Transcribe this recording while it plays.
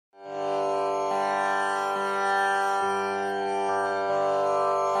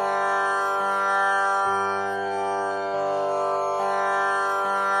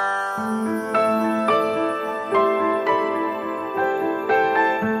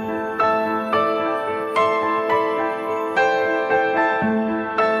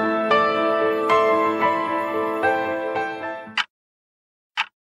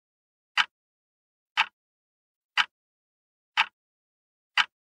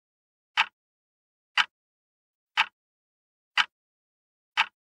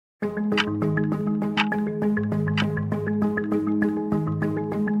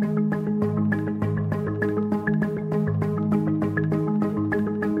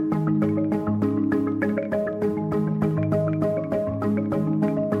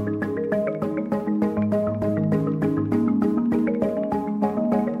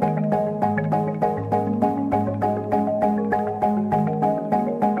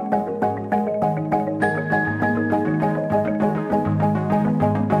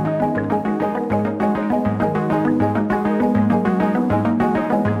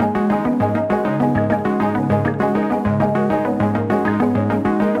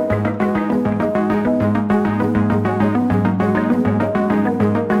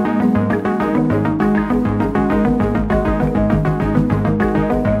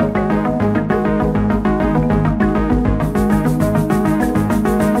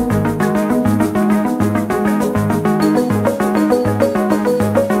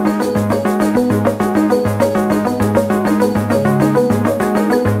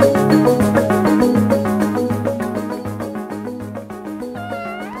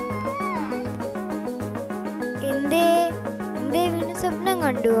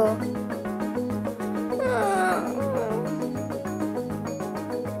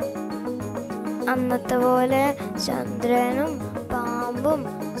അന്നത്തെ പോലെ ചന്ദ്രനും പാമ്പും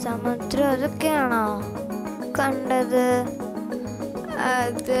സമുദ്രം അതൊക്കെയാണോ കണ്ടത്?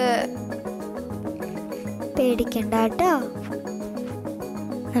 അത് പേടിക്കണ്ട കേട്ടോ,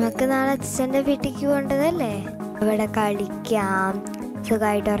 നമുക്ക് നാളെ അച്ഛൻ്റെ വീട്ടിലേക്ക് പോകേണ്ടതല്ലേ. അവിടെ കളിക്കാം,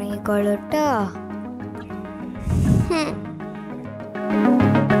 സുഖമായിട്ട് ഉറങ്ങിക്കോളൂ കേട്ടോ.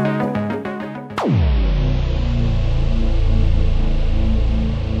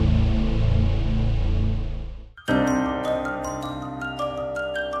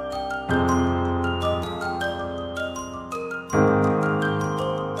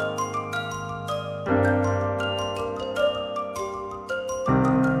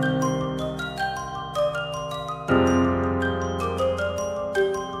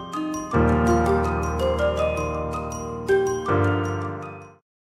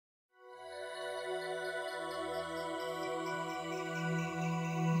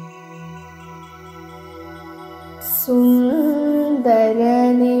 സുന്ദര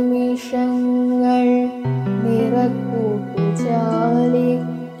നിമിഷങ്ങൾ നിറക്കൂട്ടു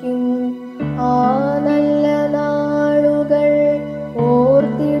ചാലിക്കും ആ നല്ല നാളുകൾ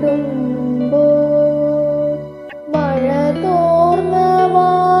ഓർത്തിടുമ്പോൾ മഴ തോർന്ന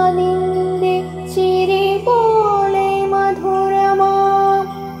വാനിന്റെ ചിരി പോലെ മധുരമാം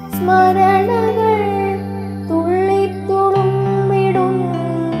സ്മരണകൾ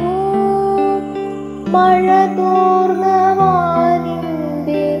തുള്ളിത്തുളുമ്പിടുന്നു. മഴ തോർന്ന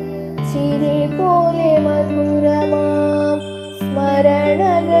വാനിന്റെ ചിരി പോലെ മധുരമാം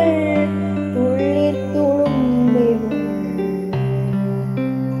സ്മരണകൾ തുള്ളിത്തുളുമ്പിടുന്നു.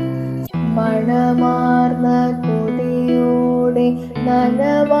 മണമാർന്ന കൊതിയോടെ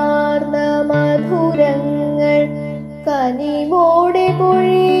നനവാർന്ന മധുരങ്ങൾ കനിവോടെ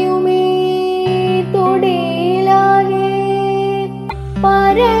പൊഴിയുമേ തൊടിയിലാകെ.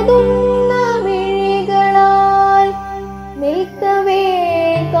 പരതുന്ന മിഴികളാൽ നിൽക്കവേ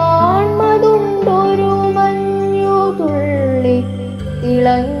കാൺമതുണ്ടൊരു മഞ്ഞു തുള്ളി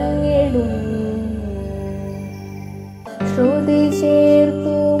തിളങ്ങിടും. ശ്രുതി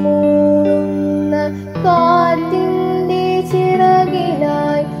ചേർത്തു മൂളുന്ന കാറ്റിന്റെ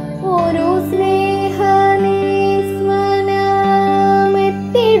ചിറകിലായി ഒരു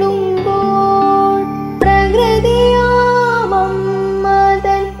സ്നേഹനിസ്വനമെത്തിടുമ്പോൾ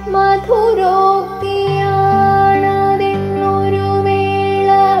പ്രകൃതിയാമമ്മതൻ മധുരോക്തിയാണതെന്നൊരു വേള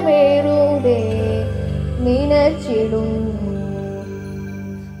വെറുതെ നിനച്ചിടും.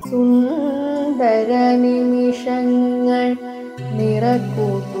 സുന്ദര നിമിഷങ്ങൾ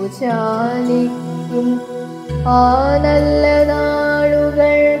നിറക്കൂട്ടു ചാലിക്കും ആ നല്ല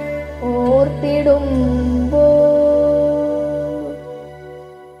നാളുകൾ ഓർത്തിടുമ്പോൾ.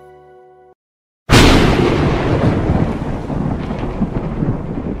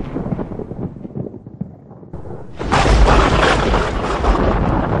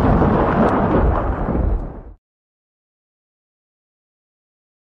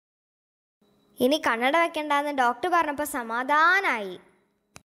 ഇനി കണ്ണട വെക്കണ്ടെന്ന് ഡോക്ടർ പറഞ്ഞപ്പോൾ സമാധാനായി.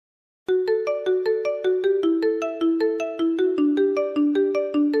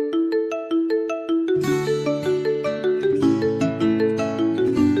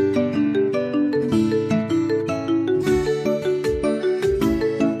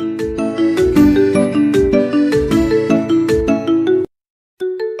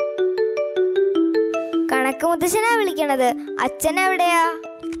 കണക്ക് മുത്തശ്ശനാ വിളിക്കണത്. അച്ഛൻ എവിടെയാ?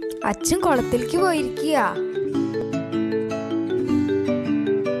 അച്ഛൻ കുളത്തിലേക്ക് പോയിരിക്കുക.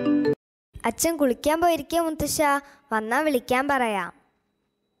 അച്ഛൻ കുളിക്കാൻ പോയിരിക്കുക മുത്തശ്ശ. വന്നാ വിളിക്കാൻ പറയാം.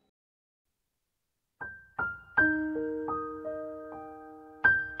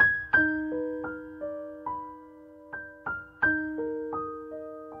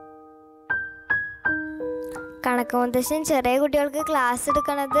 കണക്ക് മുത്തശ്ശൻ ചെറിയ കുട്ടികൾക്ക് ക്ലാസ്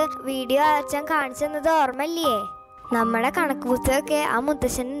എടുക്കണത് വീഡിയോ അച്ഛൻ കാണിച്ചു തന്നത് ഓർമ്മയില്ലേ? നമ്മുടെ കണക്ക് പുസ്തകമൊക്കെ ആ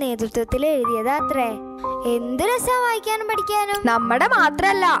മുത്തശ്ശന്റെ നേതൃത്വത്തിൽ എഴുതിയതാ അത്രേ. എന്ത് രസാ വായിക്കാനും പഠിക്കാനും. നമ്മുടെ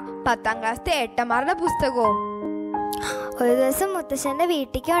മാത്രല്ല 10ാം ക്ലാസ്സിലെ ഏട്ടന്മാരുടെ പുസ്തകവും. ഒരു ദിവസം മുത്തശ്ശന്റെ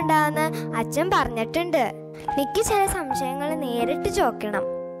വീട്ടിലേക്ക് ഉണ്ടാവുന്ന അച്ഛൻ പറഞ്ഞിട്ടുണ്ട്. എനിക്ക് ചില സംശയങ്ങൾ നേരിട്ട് ചോദിക്കണം.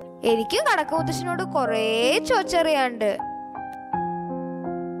 എനിക്കും കണക്ക് മുത്തശ്ശനോട് കൊറേ ചോദിച്ചറിയാണ്ട്.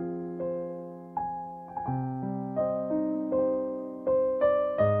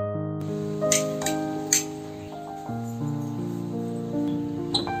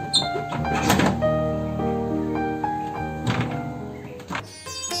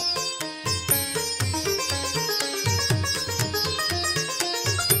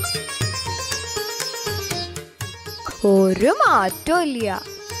 ഒരു മാറ്റവും ഇല്ല.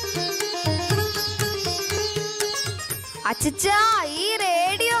 അച്ഛാ, ഈ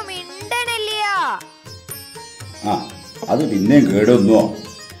റേഡിയോ മിണ്ടണില്ല. അത് പിന്നെയും കേടുന്നോ?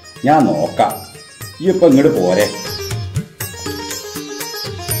 ഞാൻ നോക്കാം. ഈ ഇപ്പൊ ഇങ്ങോട്ട് പോരെ.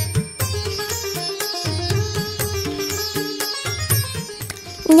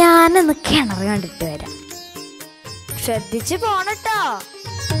 ഞാനൊന്ന് കിണറ് കണ്ടിട്ട് വരാം. ശ്രദ്ധിച്ചു പോണട്ടോ.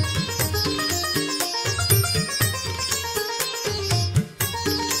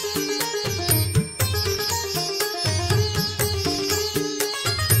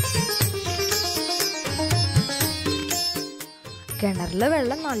 കിണറിലെ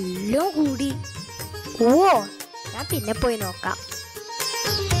വെള്ളം നല്ല കൂടി. ഓ, ഞാൻ പിന്നെ പോയി നോക്കാം.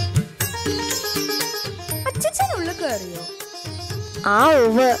 അച്ഛനുള്ളിൽ കയറിയോ? ആ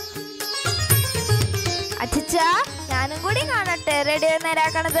ഉവ്. അച്ഛാ, ഞാനും കൂടി കാണട്ടെ റേഡിയോ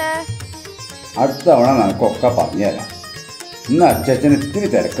നേരാക്കണത്. അടുത്ത തവണ നിനക്കൊക്കെ പറഞ്ഞുതരാം. ഇന്ന് അച്ഛന് ഇത്തിരി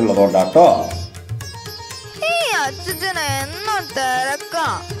തിരക്കുള്ളതുകൊണ്ടാട്ടോ. ഈ അച്ഛന് എന്നും തിരക്കാ.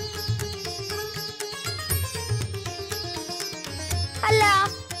 അല്ല,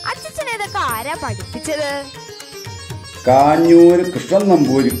 അച്ഛനെ ഇതൊക്കെ ആരാ പഠിപ്പിച്ചത്? കാഞ്ഞൂര് കൃഷ്ണൻ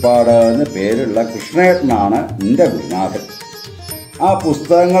നമ്പൂരിപ്പാട് എന്ന് പേരുള്ള കൃഷ്ണേട്ടനാണ് എൻ്റെ ഗുരുനാഥൻ. ആ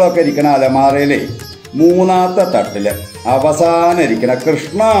പുസ്തകങ്ങളൊക്കെ ഇരിക്കണ അലമാറയിലെ 3ാമത്തെ തട്ടില് അവസാനം ഇരിക്കണ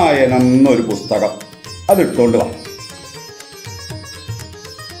കൃഷ്ണായനം എന്നൊരു പുസ്തകം അതെടുത്തോണ്ട് വാ.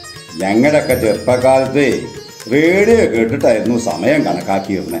 ഞങ്ങളുടെയൊക്കെ ചെറുപ്പകാലത്ത് റേഡിയോ കേട്ടിട്ടായിരുന്നു സമയം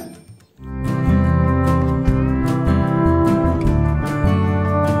കണക്കാക്കിയിരുന്നത്.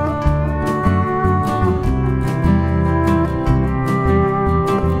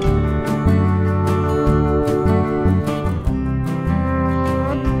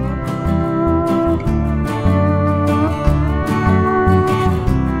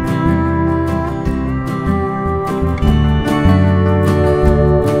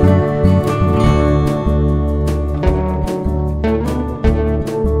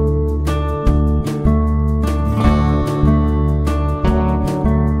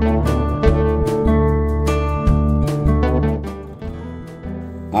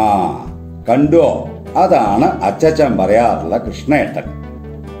 കണ്ടോ, അതാണ് അച്ചച്ചൻ പറയാറുള്ള കൃഷ്ണേട്ടൻ.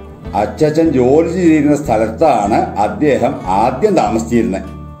 അച്ചച്ചൻ ജോലി ചെയ്യുന്ന സ്ഥലത്താണ് അദ്ദേഹം ആദ്യം താമസിച്ചിരുന്നത്.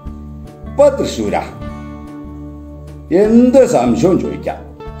 ഇപ്പൊ തൃശ്ശൂരാ. എന്ത് സംശയവും ചോദിക്കാം,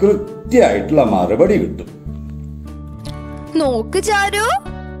 കൃത്യമായിട്ടുള്ള മറുപടി കിട്ടും. നോക്ക് ചാരു,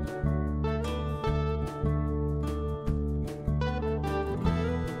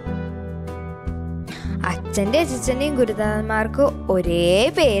 അച്ഛന്റെ അച്ഛന്റെയും ഗുരുനാഥന്മാർക്ക് ഒരേ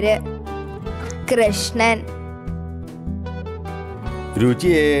പേര്, കൃഷ്ണൻ.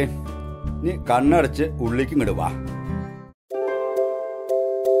 രുചിയേ, നീ കണ്ണടച്ച് ഉള്ളിലേക്ക് ഇടുവാ.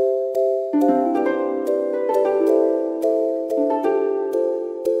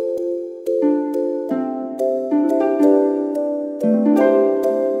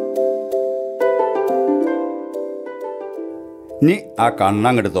 നീ ആ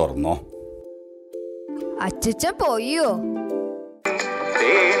കണ്ണങ്ങട് തുറന്നോ. അച്ഛൻ പോയോ?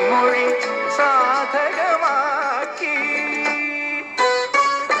 സാധകമാക്കി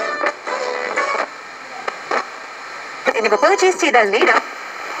എന്നിവ പർച്ചേസ് ചെയ്താൽ നേടാം.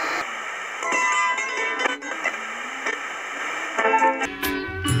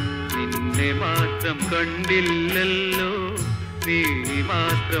 നിന്നെ മാത്രം കണ്ടില്ലല്ലോ, നീ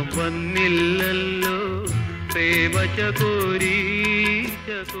മാത്രം വന്നില്ലല്ലോ, പ്രേമ ചകോരി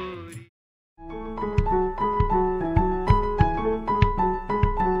ചകോരി.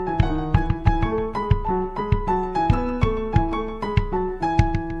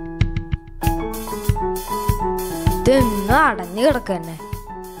 ഇതെന്നും അടഞ്ഞു കിടക്കന്നെ.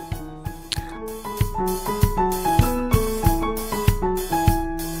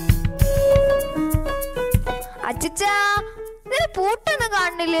 അച്ഛാ, ഇതിന് പൂട്ടൊന്നും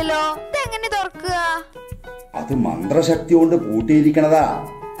കാണുന്നില്ലല്ലോ. ഇതെങ്ങനെ തുറക്കുക? അത് മന്ത്രശക്തി കൊണ്ട് പൂട്ടിയിരിക്കണതാ.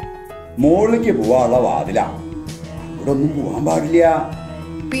 മോളിലേക്ക് പോവാനുള്ള വാതിലാ. ഇവിടെ ഒന്നും പോവാൻ പാടില്ല.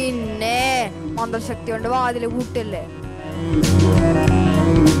 പിന്നെ മന്ത്രശക്തി കൊണ്ട് വാതില് പൂട്ടല്ലേ?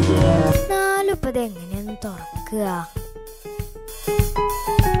 നാലുപ്പത് എങ്ങനെയൊന്ന് തുറക്കുക?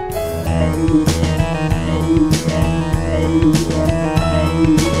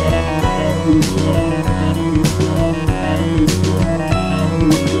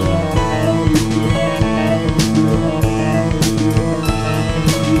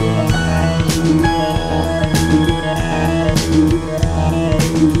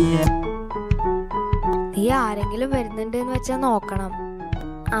 നീ ആരെങ്കിലും വരുന്നുണ്ട് എന്ന് വെച്ചാ നോക്കണം.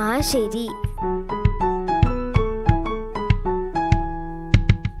 ആ ശരി.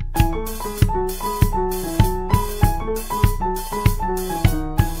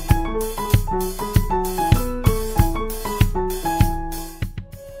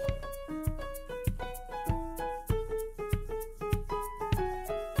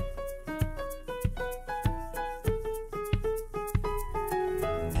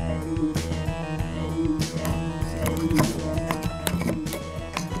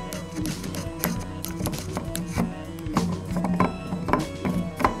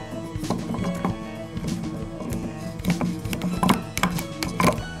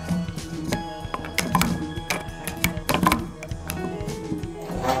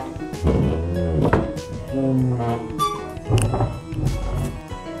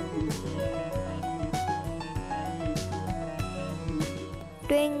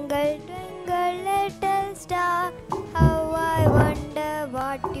 Twinkle, twinkle, little star, how I wonder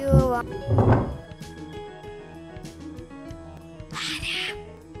what you are.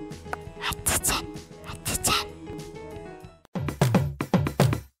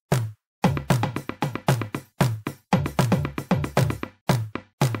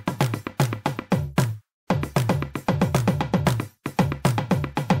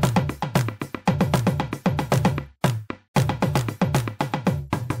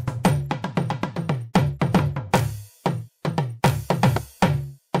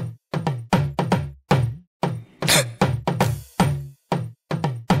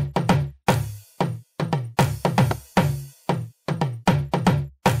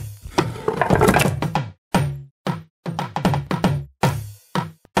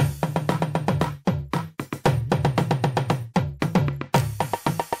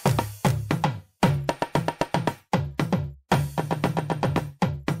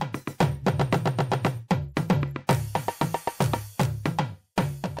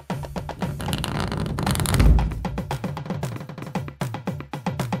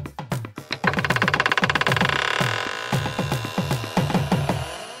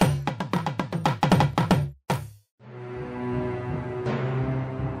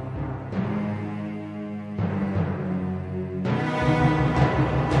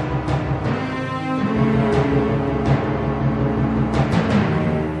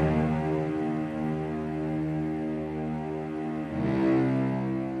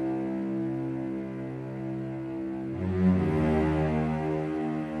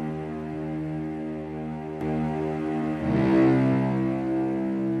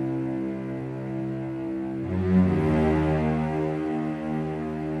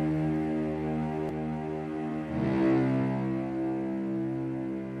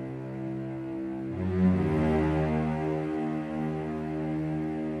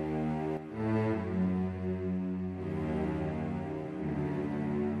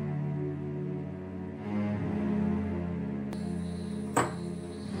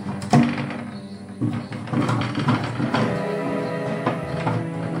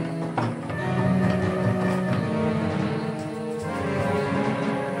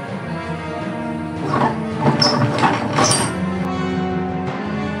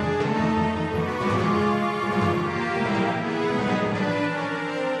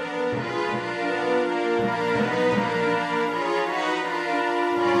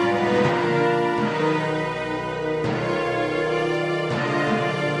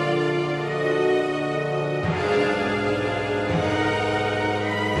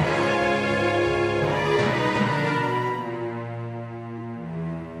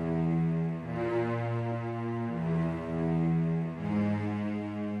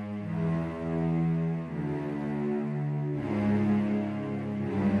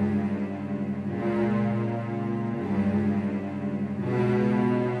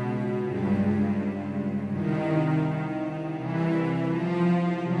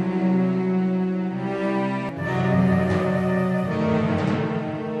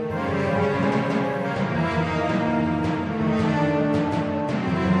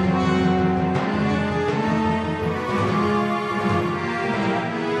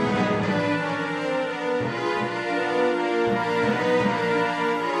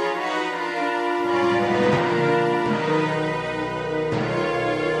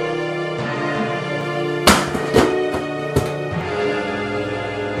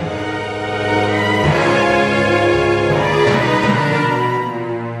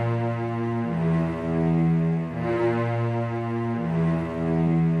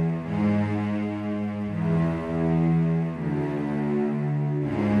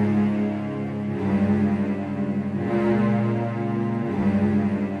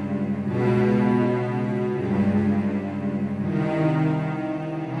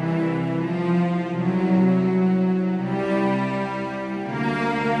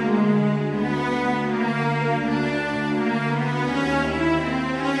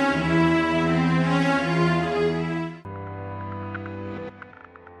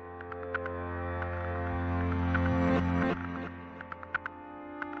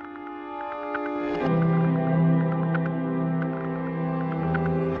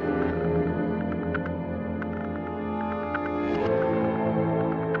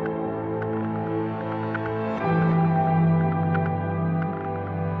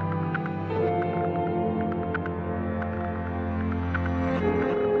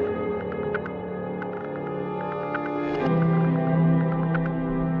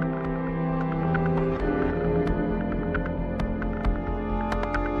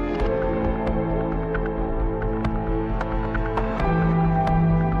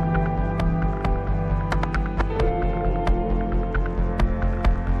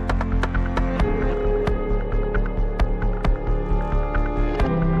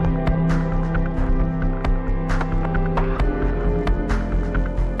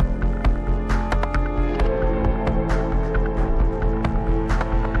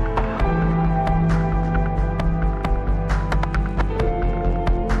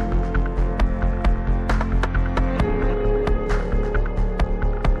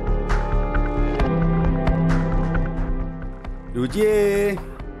 രുചിയേ,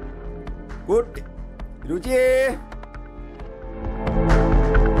 കുട്ടി രുചിയേ.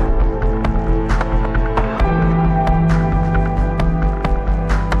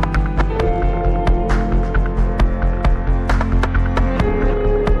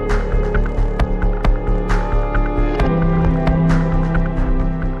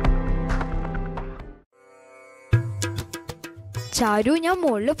 ചാരു, ഞാൻ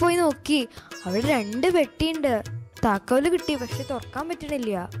മുകളിൽ പോയി നോക്കി. അവിടെ 2 പെട്ടിയുണ്ട്. താക്കോല് കിട്ടി, പക്ഷെ തുറക്കാൻ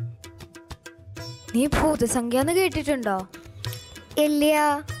പറ്റണില്ല. നീ ഭൂതസംഖ്യാന്ന് കേട്ടിട്ടുണ്ടോ? ഇല്ല.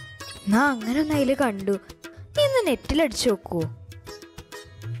 എന്നാ അങ്ങനെ ഒന്ന് അതില് കണ്ടു. നീ ഒന്ന് നെറ്റിലടിച്ചു നോക്കൂ.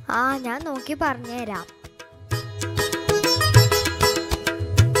 ആ, ഞാൻ നോക്കി പറഞ്ഞുതരാം.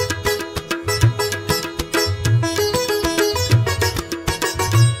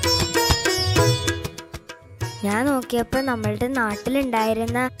 ഞാൻ നോക്കിയപ്പോൾ നമ്മളുടെ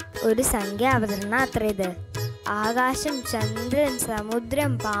നാട്ടിലുണ്ടായിരുന്ന ഒരു സംഖ്യ അവതരണ അത്ര ഇത്. ആകാശം, ചന്ദ്രൻ,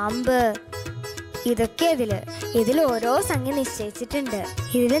 സമുദ്രം, പാമ്പ്, ഇതൊക്കെ ഇതിൽ ഓരോ സംഖ്യ നിശ്ചയിച്ചിട്ടുണ്ട്.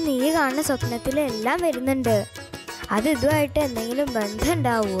 ഇതിൽ നീ കാണുന്ന സ്വപ്നത്തിലെല്ലാം വരുന്നുണ്ട്. അത് ഇതുമായിട്ട് എന്തെങ്കിലും ബന്ധം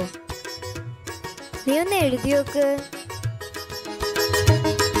ഉണ്ടാവുമോ? നീ ഒന്ന് എഴുതി നോക്ക്.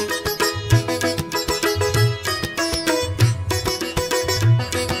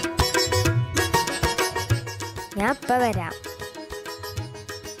 ഞാൻ ഇപ്പൊ വരാം.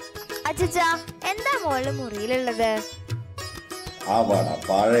 അച്ഛാ, എന്താ മോളുടെ മുറിയിലുള്ളത്? അവിടെ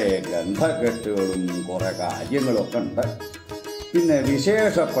പഴയ ഗന്ധക്കെട്ടുകളും കുറെ കാര്യങ്ങളൊക്കെ ഉണ്ട്. പിന്നെ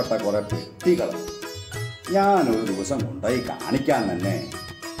വിശേഷപ്പെട്ട കുറെ പെട്ടികൾ. ഞാനൊരു ദിവസം കൊണ്ടുപോയി കാണിക്കാൻ തന്നെ.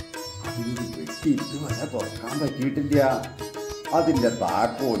 അതിൻ്റെ പെട്ടി ഇതുവരെ തുറക്കാൻ പറ്റിയിട്ടില്ല. അതിൻ്റെ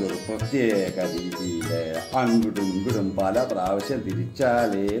താക്കോലൊരു പ്രത്യേക രീതിയിൽ അങ്ങോട്ടും ഇങ്ങോട്ടും പല പ്രാവശ്യം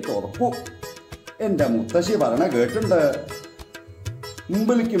തിരിച്ചാലേ തുറക്കൂ. എൻ്റെ മുത്തശ്ശി പറഞ്ഞ കേട്ടുണ്ട്.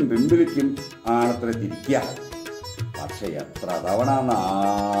 മുമ്പിലേക്കും പിമ്പിലേക്കും ആണത്ര തിരിക്കുക. പക്ഷെ എത്ര തവണ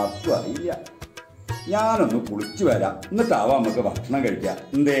ആർക്കും അറിയില്ല. ഞാനൊന്ന് കുളിച്ചു വരാം, എന്നിട്ടാവാം നമുക്ക് ഭക്ഷണം കഴിക്കാം.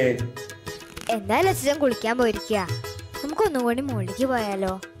 എന്തേ? എന്തായാലും അച്ഛൻ കുളിക്കാൻ പോയിരിക്കുക. നമുക്കൊന്നും കൂടി മുകളിലേക്ക്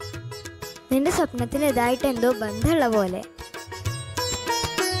പോയാലോ? നിന്റെ സ്വപ്നത്തിന് ഇതായിട്ട് എന്തോ ബന്ധമുള്ള പോലെ.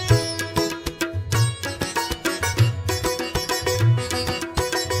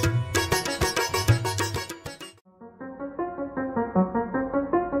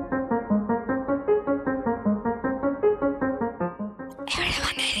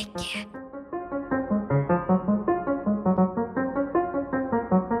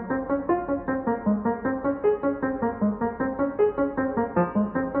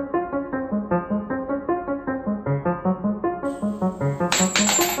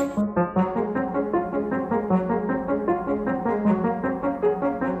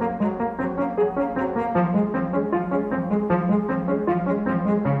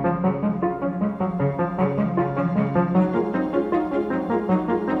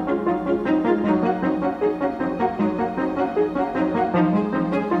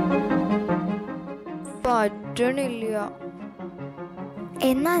 പറ്റണില്ല.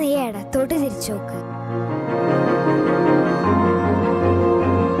 എന്നാ നീ ഇടത്തോട്ട് തിരിച്ചു നോക്ക്.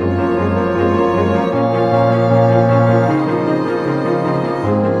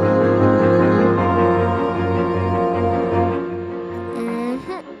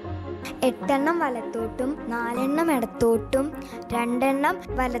 എട്ടെണ്ണം വലത്തോട്ടും 4 എണ്ണം ഇടത്തോട്ടും 2 എണ്ണം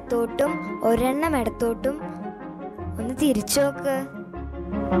വലത്തോട്ടും 1 എണ്ണം ഇടത്തോട്ടും. ഒന്ന് തിരിച്ചു നോക്ക്.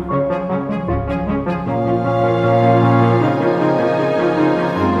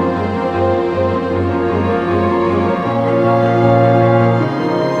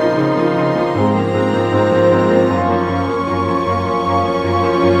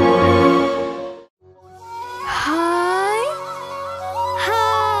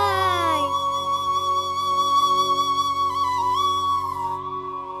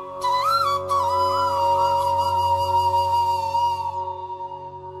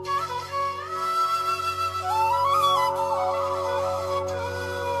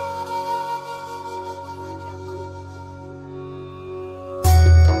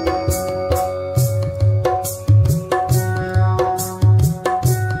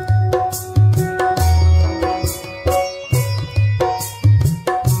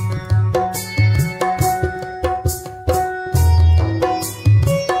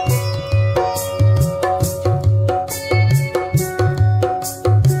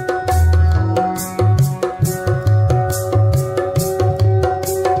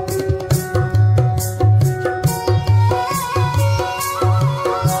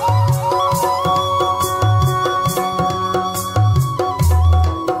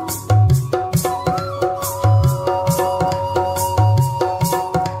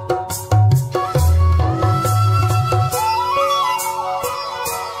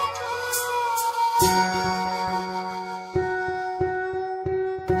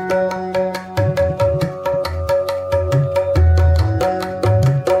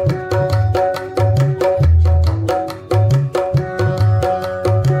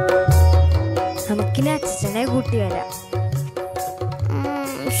 നമുക്കിനി അച്ഛനെ കൂട്ടി വരാം.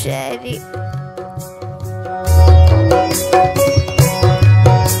 ശരി.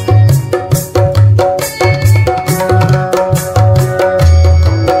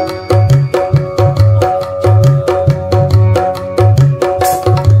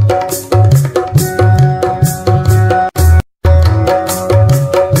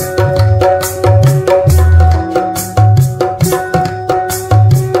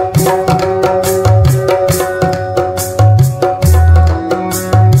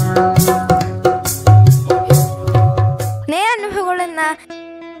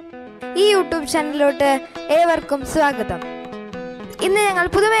 ഈ യൂട്യൂബ് ചാനലിലോട്ട് ഏവർക്കും സ്വാഗതം. ഇന്ന് ഞങ്ങൾ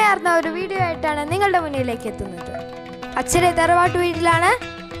പുതുമയാർന്ന ഒരു വീഡിയോ ആയിട്ടാണ് നിങ്ങളുടെ മുന്നിലേക്ക് എത്തുന്നത്. അച്ഛനെ തറവാട്ടു വീട്ടിലാണ്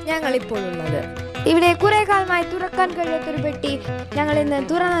ഞങ്ങൾ ഇപ്പോൾ ഉള്ളത്. ഇവിടെ കുറെ കാലമായി തുറക്കാൻ കഴിയാത്തൊരു പെട്ടി ഞങ്ങൾ ഇന്ന്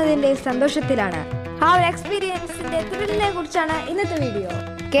തുറന്നതിന്റെ സന്തോഷത്തിലാണ്. ആ ഒരു എക്സ്പീരിയൻസിന്റെ ത്രില്ലിനെ കുറിച്ചാണ് ഇന്നത്തെ വീഡിയോ.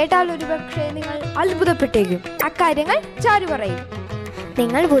 കേട്ടാൽ ഒരു പക്ഷേ നിങ്ങൾ അത്ഭുതപ്പെട്ടേക്കും. അക്കാര്യങ്ങൾ ചാരു പറയും.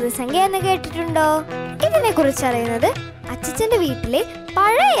 നിങ്ങൾ ഭൂതസംഖ്യ എന്ന് കേട്ടിട്ടുണ്ടോ? ഇതിനെ കുറിച്ച് അറിയുന്നത് അച്ഛൻ്റെ വീട്ടിലെ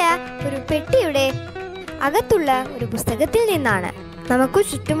പഴയ ഒരു പെട്ടിയുടെ അകത്തുള്ള ഒരു പുസ്തകത്തിൽ നിന്നാണ്. നമുക്ക്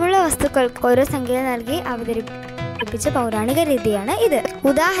ചുറ്റുമുള്ള വസ്തുക്കൾക്ക് ഓരോ സംഖ്യ നൽകി അവതരിപ്പിച്ച പൗരാണിക രീതിയാണ് ഇത്.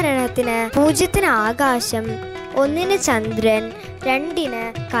 ഉദാഹരണത്തിന് 0 ആകാശം, 1 ചന്ദ്രൻ, 2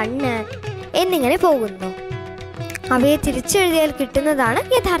 കണ്ണ് എന്നിങ്ങനെ പോകുന്നു. അവയെ തിരിച്ചെഴുതിയാൽ കിട്ടുന്നതാണ്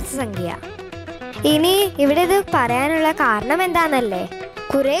യഥാർത്ഥ സംഖ്യ. ഇനി ഇവിടെ ഇത് പറയാനുള്ള കാരണം എന്താണെന്നല്ലേ?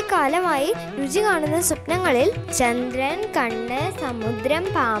 കുറെ കാലമായി രുചി കാണുന്ന സ്വപ്നങ്ങളിൽ ചന്ദ്രൻ, കണ്ണ്, സമുദ്രം,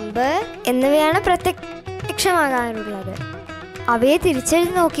 പാമ്പ് എന്നിവയാണ് പ്രത്യക്ഷമാകാറുള്ളത്. അവയെ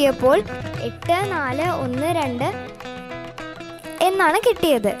തിരിച്ചെഴുതി നോക്കിയപ്പോൾ 8, 4, 1, 2 എന്നാണ്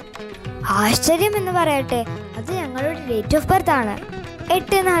കിട്ടിയത്. ആശ്ചര്യം എന്ന് പറയട്ടെ, അത് ഞങ്ങളുടെ ഡേറ്റ് ഓഫ് ബർത്ത് ആണ്.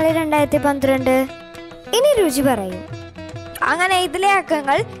 8/4/2012. ഇനി രുചി പറയും. അങ്ങനെ ഇതിലെ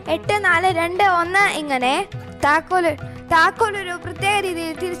അക്കങ്ങൾ 8, 4, 2, 1 ഇങ്ങനെ താക്കോൽ ഒരു പ്രത്യേക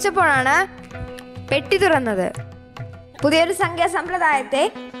രീതിയിൽ തിരിച്ചപ്പോഴാണ് പെട്ടി തുറന്നത്. പുതിയൊരു സംഖ്യാ സമ്പ്രദായത്തെ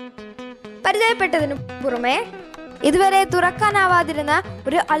പരിചയപ്പെട്ടതിനു പുറമെ ഇതുവരെ തുറക്കാനാവാതിരുന്ന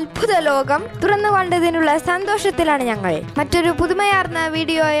ഒരു അത്ഭുത ലോകം തുറന്നു കണ്ടതിനുള്ള സന്തോഷത്തിലാണ് ഞങ്ങൾ. മറ്റൊരു പുതുമയാർന്ന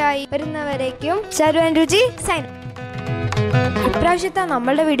വീഡിയോയായി വരുന്നവരേക്കും ചരു ആൻഡ് രുചി സൈൻ. ഇപ്രാവശ്യത്തെ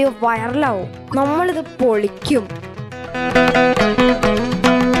നമ്മളുടെ വീഡിയോ വൈറലാവും. നമ്മളിത് പൊളിക്കും.